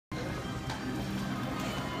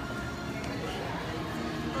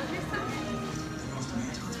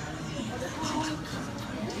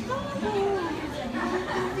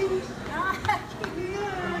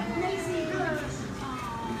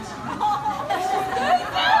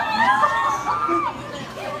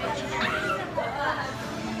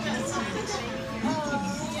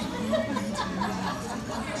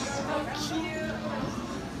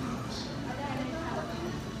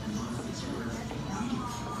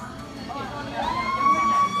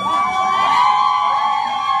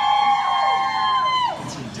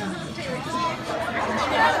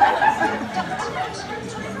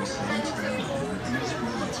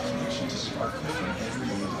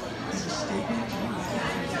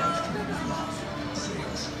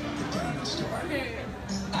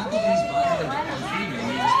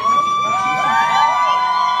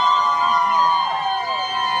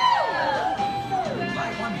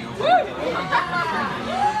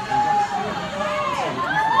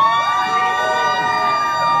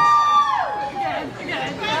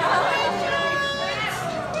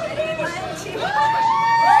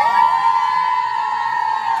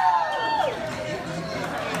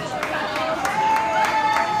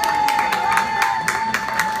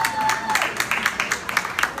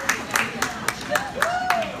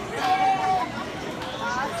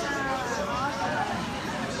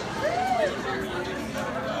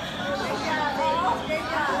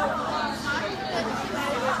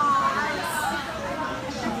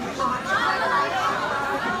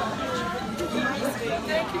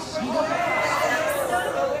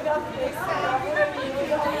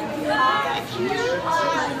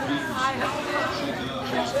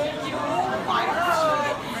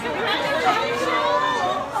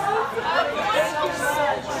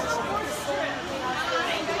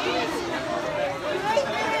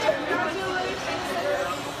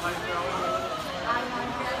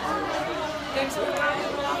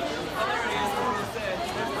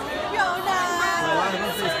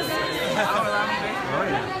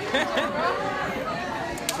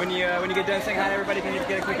When you get done saying hi to everybody, can you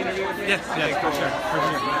get a quick interview with you? Yes, for sure.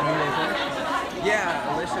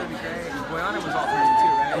 Yeah, Alicia would be great. Boyana was all for you too,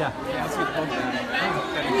 right? Yeah. Yeah, let's get both of them.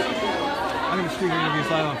 I'm going to stream interviews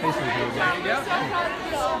live on Facebook. There you go.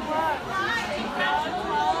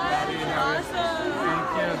 Awesome. Thank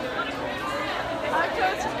you. Hi,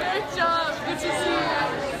 Coach. Great job. Good to see you.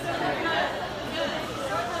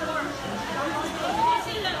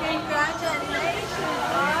 Congratulations.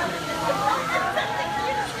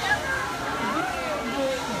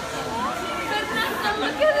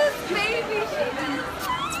 Look at this baby.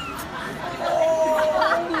 Oh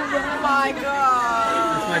my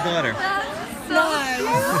God. It's my daughter. That's so nice.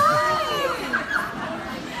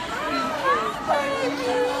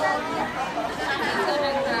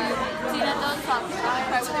 Tina, don't talk.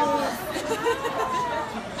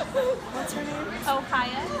 What's her name?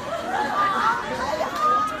 Ohio.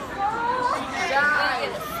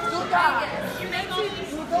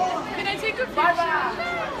 Can I take a picture? Bye-bye.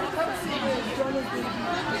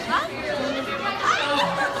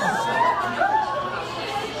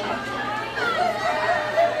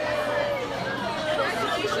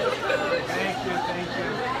 Thank you, thank you.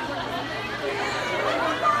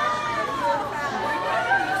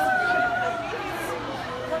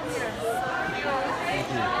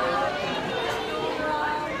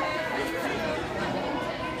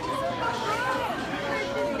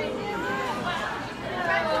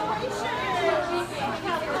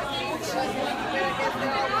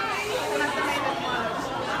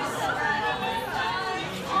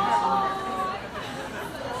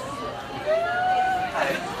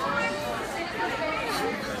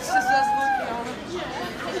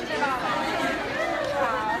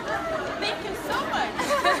 Thank you so much.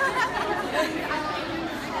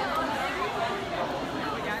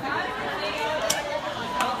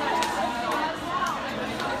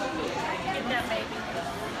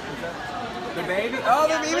 The baby? Oh,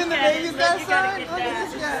 yeah, even the baby's that son? Look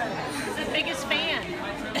at this guy. He's the biggest fan.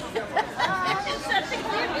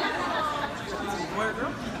 Boy or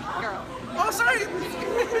girl? Girl. Oh, sorry.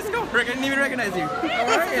 Miss Goldberg. I didn't even recognize you.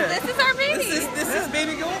 How are you? This is our baby. This is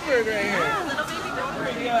baby Goldberg right here. Yeah, little baby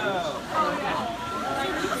Goldberg. There you go.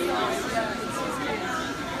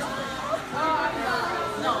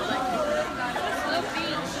 No, like the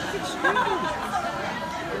beach.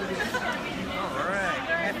 All right.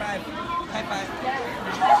 High five. High five.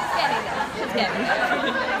 Just getting there. Just getting there.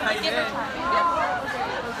 How you Give doing? her time. Yep.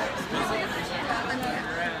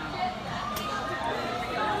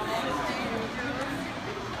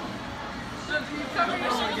 We don't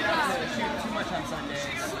want to get out to shoot too much on Sundays.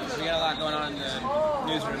 We got a lot going on in the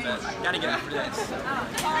newsroom, but got to get after this.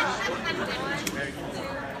 Very cool.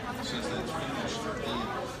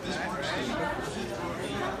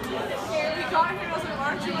 We got here, I was like,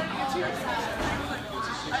 aren't you like a cheer?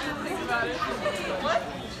 I didn't think about it. What?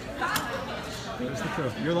 There's the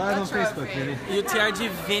crew. You're live on Facebook, Vinny. UTRG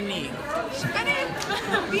Vinny. Vinny!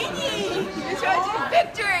 UTRG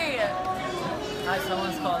victory! Hi,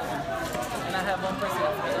 someone's calling. And I have one person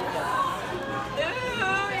that's going to look at. Ooh,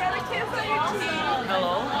 you're the kids on your team.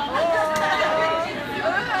 Hello?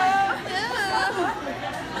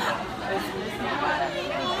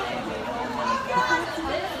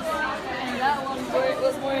 That one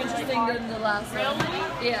was more interesting than the last one.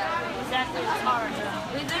 Really? Yeah. Exactly. It's hard.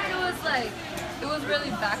 We think it was really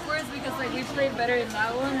backwards because like we played better in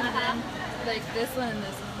that one and then like this one and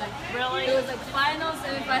this one. Like Really? it was like final,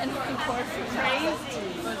 semi-final, and quarter. Crazy.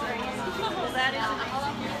 Well, that is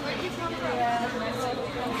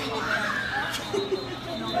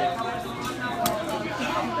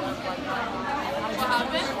What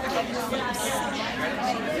happened?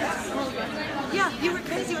 Yeah, you were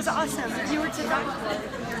crazy. It was awesome. You were to die for.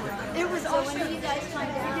 It was awesome. When did you guys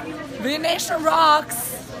find out? The nation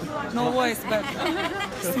rocks. No voice, but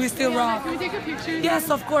we still rock. Can we take a picture? Yes,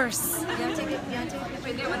 of course. You want to take it?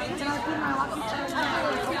 Can I put my walkie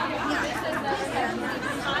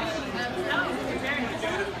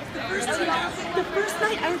The first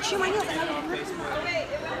night I would chew my nails.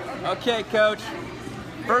 Okay, Coach.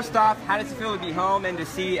 First off, how does it feel to be home and to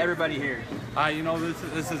see everybody here? You know,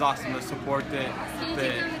 this is awesome, the support that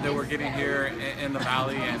we're getting here in the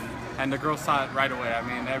Valley, and the girls saw it right away. I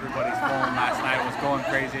mean, everybody's phone last night was going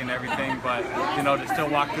crazy and everything, but, you know, to still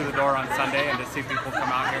walk through the door on Sunday and to see people come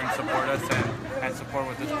out here and support us and support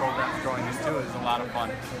what this program's growing into is a lot of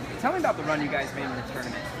fun. Tell me about the run you guys made in the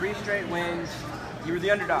tournament. 3 straight wins, You were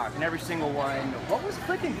the underdog in every single one. What was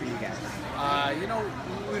clicking for you guys? You know,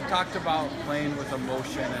 we've talked about playing with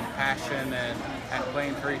emotion and passion and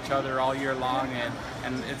playing for each other all year long,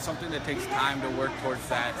 and it's something that takes time to work towards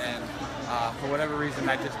that. And for whatever reason,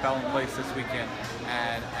 that just fell in place this weekend.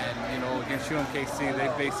 And you know, against UMKC, they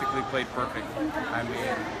basically played perfect. I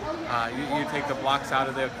mean, you take the blocks out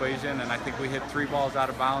of the equation, and I think we hit 3 balls out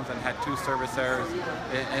of bounds and had 2 service errors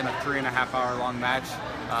in a 3.5-hour long match.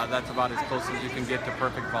 That's about as close as you can get to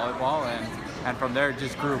perfect volleyball, and from there it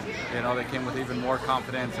just grew. You know, they came with even more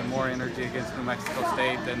confidence and more energy against New Mexico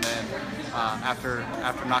State, and then after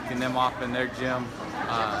knocking them off in their gym,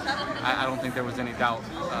 I don't think there was any doubt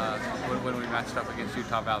when we matched up against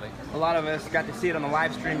Utah Valley. A lot of us got to see it on the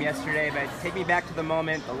live stream yesterday, but take me back to the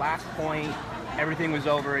moment, the last point, everything was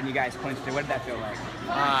over and you guys clinched it. What did that feel like?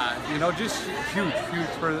 You know, just huge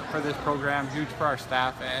for this program, huge for our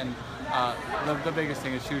staff, and the biggest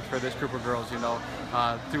thing is huge for this group of girls. You know,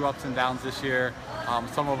 through ups and downs this year,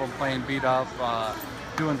 some of them playing beat up,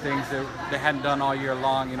 doing things that they hadn't done all year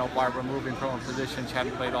long. You know, Barbara moving from a position she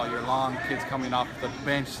hadn't played all year long. Kids coming off the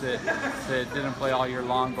bench that didn't play all year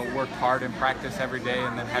long but worked hard in practice every day,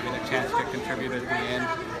 and then having a chance to contribute at the end.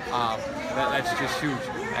 That's just huge,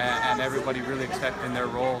 and everybody really accepting their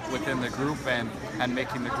role within the group and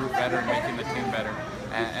making the group better and making the team better,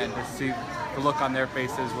 and to see the look on their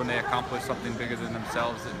faces when they accomplish something bigger than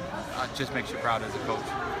themselves, it just makes you proud as a coach.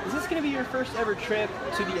 Is this going to be your first ever trip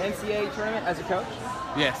to the NCAA tournament as a coach?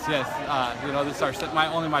 Yes. You know, this is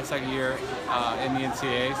only my second year in the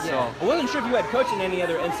NCAA. So I wasn't sure if you had coached in any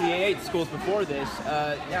other NCAA schools before this.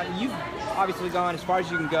 Now you've obviously gone as far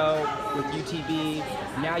as you can go with UTV.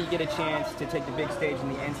 Now you get a chance to take the big stage in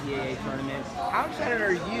the NCAA tournament. How excited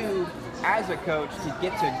are you as a coach to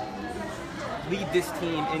get to lead this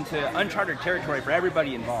team into uncharted territory for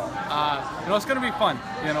everybody involved? You know, it's going to be fun.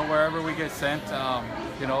 You know, wherever we get sent.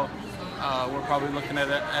 You know, we're probably looking at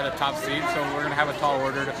a top seed, so we're going to have a tall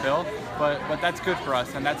order to fill. But that's good for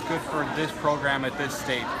us, and that's good for this program at this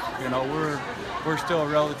stage. You know, we're still a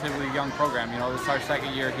relatively young program. You know, this is our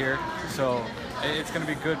second year here, so it's going to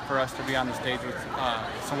be good for us to be on the stage with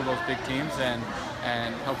some of those big teams, and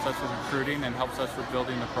helps us with recruiting and helps us with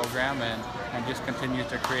building the program, and just continue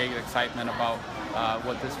to create excitement about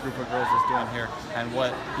what this group of girls is doing here and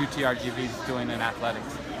what UTRGV is doing in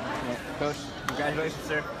athletics. Yeah, Coach, congratulations,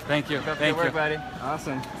 sir. Thank you. Good work, buddy.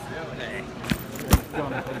 Awesome.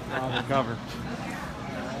 Cover.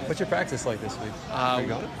 What's your practice like this week?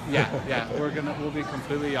 Yeah. We'll be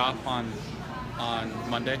completely off on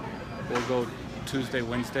Monday. We'll go Tuesday,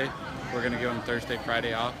 Wednesday. We're gonna give them Thursday,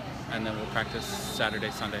 Friday off, and then we'll practice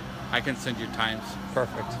Saturday, Sunday. I can send you times.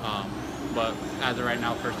 Perfect. But as of right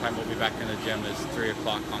now, first time we'll be back in the gym is 3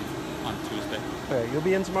 o'clock on Tuesday. Okay, you'll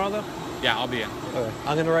be in tomorrow though? Yeah, I'll be in. Okay.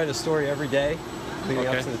 I'm gonna write a story every day leading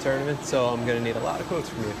up to the tournament, so I'm gonna need a lot of quotes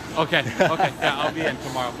from you. Okay. Yeah, I'll be in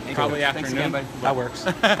tomorrow. Probably afternoon. Again, that works.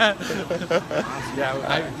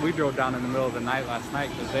 Yeah, we drove down in the middle of the night last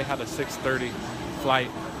night because they had a 6:30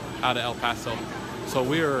 flight out of El Paso. So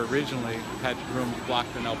we were originally had rooms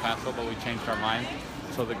blocked in El Paso, but we changed our mind.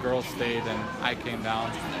 So the girls stayed and I came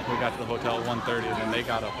down. We got to the hotel at 1:30 and then they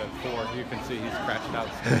got up at 4. You can see he's crashed out.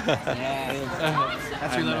 Yeah.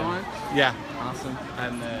 That's your little one? Yeah. Awesome.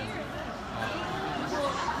 And then,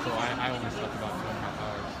 so I only slept about 2.5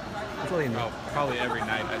 hours. That's all you know. Probably every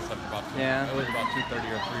night I slept about 2. Yeah. It was about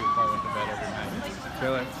 2:30 or 3 before I went to bed every night.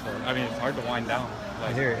 Really? So, I mean, it's hard to wind down.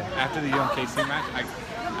 Like, I hear you. After the UMKC match,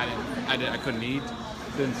 I couldn't eat.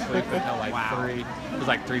 Didn't sleep until like 3. It was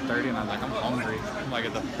like 3:30, and I was like, I'm hungry. I'm like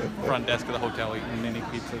at the front desk of the hotel eating mini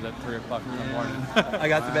pizzas at 3 o'clock in the morning. I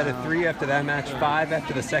got to bed at 3 after that match, 5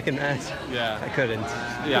 after the second match. Yeah. I couldn't.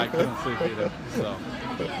 Yeah, I couldn't sleep either. So,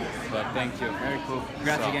 but thank you. Very cool.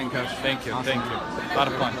 Congrats again, Coach. Thank you. Awesome. Thank you. A lot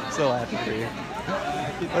of fun. So happy for you.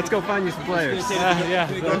 Let's go find you some players. Yeah.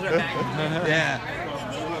 Yeah.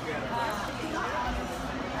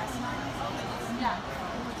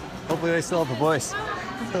 Hopefully they still have a voice.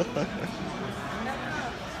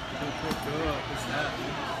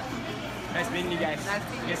 Nice meeting you guys.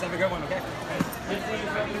 You guys have a good one, okay?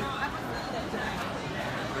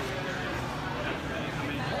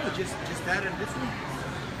 Oh, just that and this one?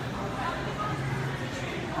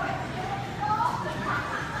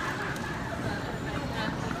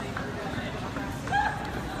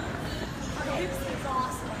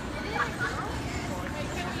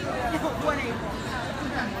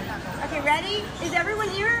 Okay, ready? Is everyone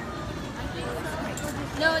here?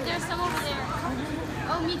 No, there's some over there.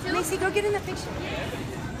 Oh, me too? Macy, go get in the picture.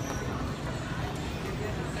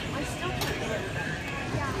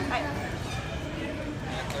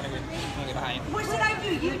 What should I do?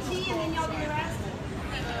 UT and then y'all do the rest?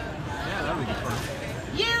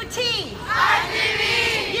 All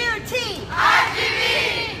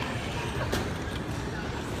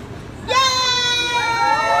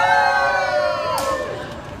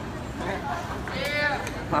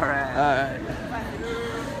right.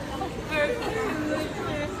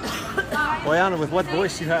 Boyana, with what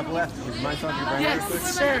voice you have left, would you mind talking to Brandon real quick?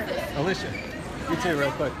 Yes, sure. Alicia, you too,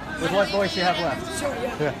 real quick. With what voice you have left? Sure,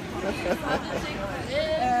 yeah.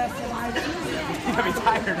 You're gonna be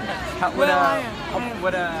tired. How'd you guys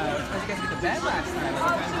get to bed last night? What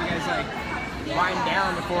time did you guys wind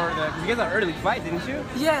down before you guys had an early fight, didn't you?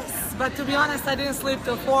 Yes, but to be honest, I didn't sleep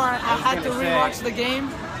till 4. I had to rewatch the game.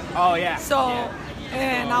 Oh yeah. So,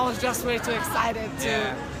 and I was just way too excited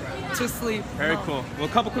to sleep. Very cool. Well, a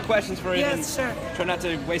couple quick questions for you. Yes, sure. Try not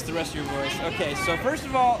to waste the rest of your voice. Okay, so first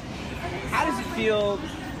of all, how does it feel,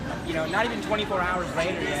 not even 24 hours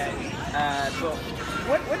later yet, but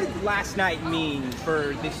what did last night mean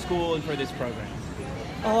for this school and for this program?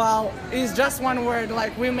 Well, it's just one word,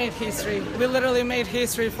 we made history. We literally made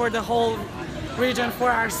history for the whole region, for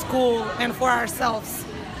our school, and for ourselves.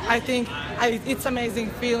 I think it's amazing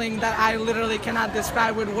feeling that I literally cannot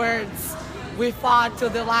describe with words. We fought to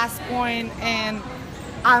the last point, and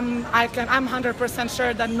I'm 100%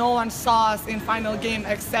 sure that no one saw us in final game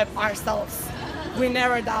except ourselves. We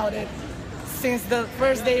never doubted. Since the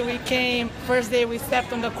first day we came, first day we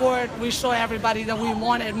stepped on the court, we showed everybody that we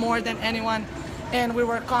wanted more than anyone, and we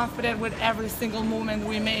were confident with every single movement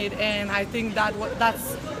we made. And I think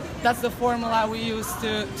that's the formula we used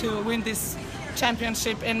to win this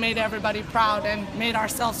championship and made everybody proud and made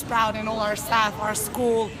ourselves proud, and all our staff, our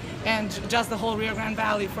school, and just the whole Rio Grande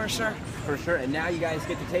Valley for sure. For sure, and now you guys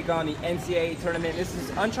get to take on the NCAA tournament. This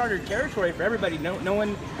is uncharted territory for everybody. No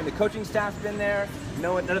one in the coaching staff's been there.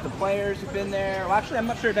 None of the players have been there. Well, actually, I'm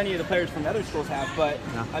not sure if any of the players from the other schools have, but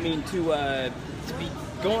no. I mean, to be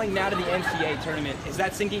going now to the NCAA tournament, is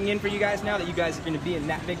that sinking in for you guys now that you guys are going to be in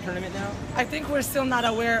that big tournament now? I think we're still not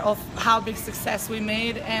aware of how big success we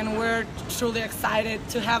made, and we're truly excited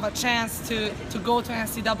to have a chance to go to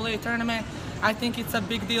NCAA tournament. I think it's a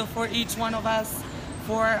big deal for each one of us,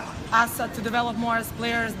 for us to develop more as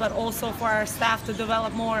players, but also for our staff to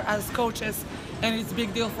develop more as coaches. And it's a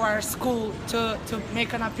big deal for our school to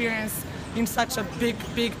make an appearance in such a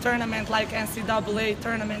big tournament like NCAA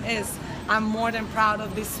tournament is. I'm more than proud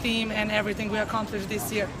of this team and everything we accomplished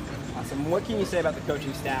this year. Awesome. What can you say about the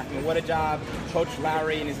coaching staff? I mean, what a job Coach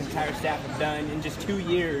Lowry and his entire staff have done in just 2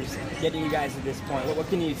 years getting you guys to this point. What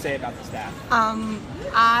can you say about the staff?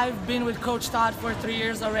 I've been with Coach Todd for 3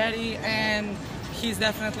 years already, and he's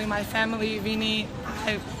definitely my family. Vinny,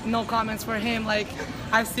 I have no comments for him.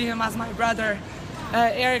 I see him as my brother.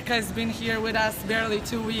 Erica has been here with us barely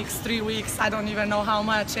 2 weeks, 3 weeks, I don't even know how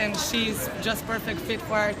much, and she's just perfect fit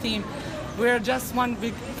for our team. We're just one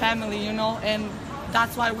big family, and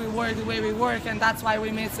that's why we work the way we work, and that's why we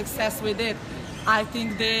made success with it. I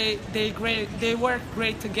think they work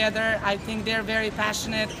great together. I think they're very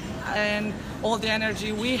passionate, and all the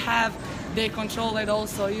energy we have, they control it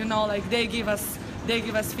also. They give us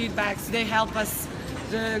feedbacks. They help us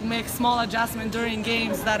to make small adjustments during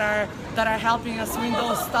games that are helping us win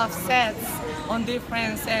those tough sets on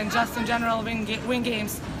defense and just in general win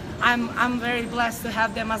games. I'm very blessed to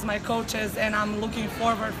have them as my coaches, and I'm looking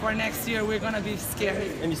forward for next year. We're gonna be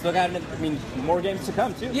scary. And you still got, more games to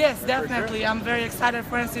come too. Yes, definitely. Sure. I'm very excited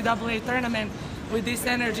for NCAA tournament. With this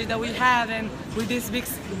energy that we have and with this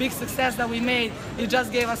big success that we made, it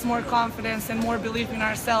just gave us more confidence and more belief in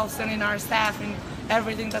ourselves and in our staff and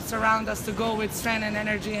everything that surrounds us to go with strength and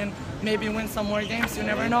energy and maybe win some more games. You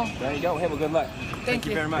never know. There you go. Hey, well, good luck. Thank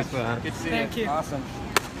you very much. Good to see you. Thank you. Awesome.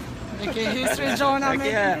 Okay, history, Jonah.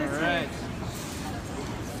 Yeah, all right.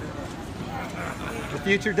 The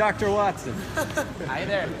future Dr. Watson. Hi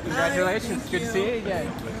there. Congratulations. Good to see you again.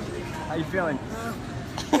 How you feeling?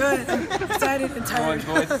 Good. Excited and tired. Everyone's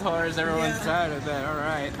voice is hoarse. Everyone's tired of that. All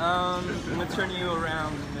right. I'm going to turn you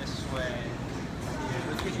around this way.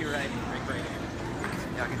 Let's get you right here.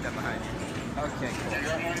 Yeah, I'll get that behind you. Okay,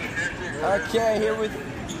 cool. Okay, here with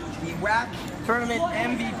the WAC Tournament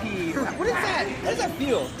MVP. What is that? How does that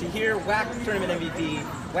feel to hear WAC Tournament MVP,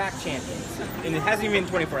 WAC champions? And it hasn't even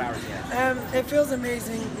been 24 hours yet. It feels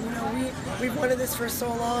amazing. We've wanted this for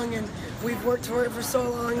so long, and we've worked for it for so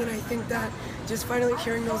long, and I think that just finally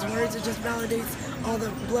hearing those words, it just validates all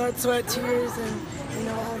the blood, sweat, tears, and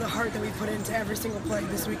all the heart that we put into every single play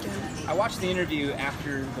this weekend. I watched the interview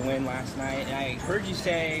after the win last night, and I heard you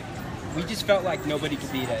say, we just felt like nobody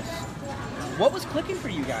could beat us. What was clicking for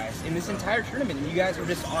you guys in this entire tournament? And you guys were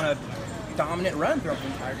just on a dominant run throughout the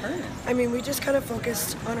entire tournament. I mean, we just kind of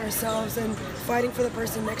focused on ourselves and fighting for the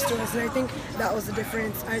person next to us, and I think that was the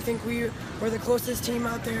difference. I think we were the closest team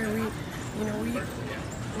out there.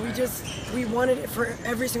 We wanted it for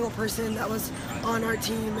every single person that was on our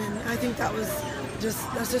team, and I think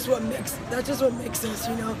that's just what makes us,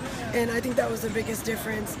 you know. And I think that was the biggest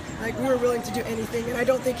difference. Like, we were willing to do anything, and I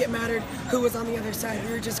don't think it mattered who was on the other side.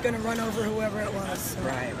 We were just going to run over whoever it was.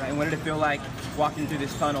 Right. And what did it feel like walking through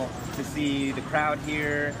this tunnel to see the crowd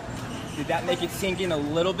here? Did that make it sink in a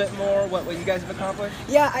little bit more what you guys have accomplished?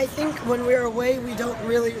 Yeah, I think when we're away, we don't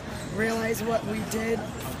really realize what we did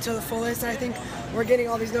to the fullest. I think we're getting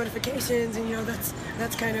all these notifications, and you know, that's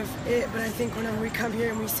kind of it. But I think whenever we come here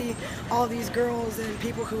and we see all these girls and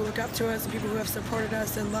people who look up to us and people who have supported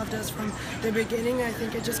us and loved us from the beginning, I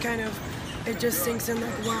think it just sinks in,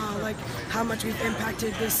 like, wow, like how much we've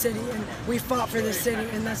impacted this city, and we fought for this city,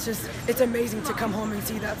 and it's amazing to come home and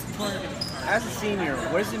see that support. As a senior,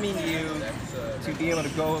 what does it mean to you to be able to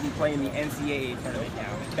go and play in the NCAA tournament now?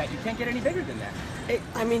 That you can't get any bigger than that.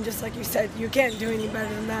 I mean, just like you said, you can't do any better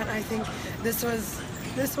than that. I think this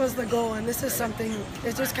was the goal, and this is something,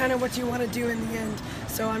 it's just kind of what you want to do in the end.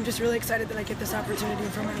 So I'm just really excited that I get this opportunity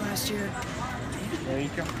for my last year. There you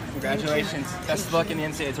go. Congratulations. Best of luck in the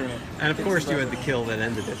NCAA tournament. And of course you had the kill that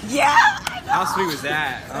ended it. Yeah! How sweet was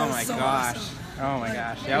that? Oh my so gosh. awesome. Oh my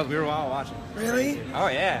gosh. Yeah, we were all watching. Really? Oh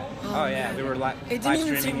yeah. Oh yeah. Man. We were live It didn't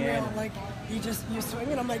even streaming seem in. real. Like, you swing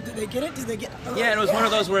it, I'm like, did they get it? Did they get it? Yeah, and it was one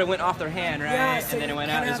of those where it went off their hand, right? Yeah, so and then it you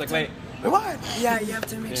went out. kinda It was have like, to- wait, what? Yeah, you have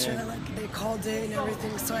to make sure that, like, they called it and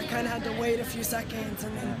everything. So I kind of had to wait a few seconds,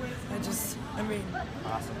 and then I mean.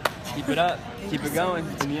 Awesome. Keep it up. Keep it going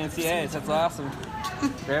in the NCAAs. That's awesome.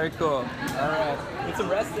 Very cool. All right. Get some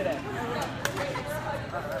rest today.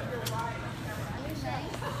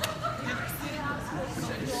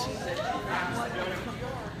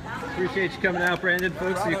 Appreciate you coming out, Brandon,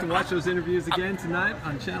 folks. So you can watch those interviews again tonight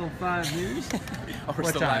on Channel 5 News. Oh, we're What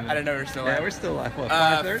still time? live. I didn't know we were still live. Yeah, we're still live. What,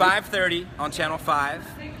 5:30? 5:30 on Channel 5,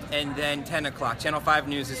 and then 10 o'clock. Channel 5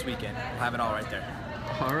 News this weekend. We'll have it all right there.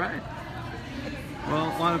 All right.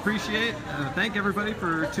 Well, want to thank everybody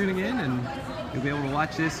for tuning in, and you'll be able to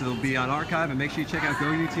watch this. It'll be on archive, and make sure you check out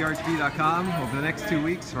GoUTRGV.com over the next 2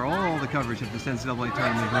 weeks for all the coverage of this NCAA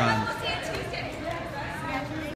tournament run.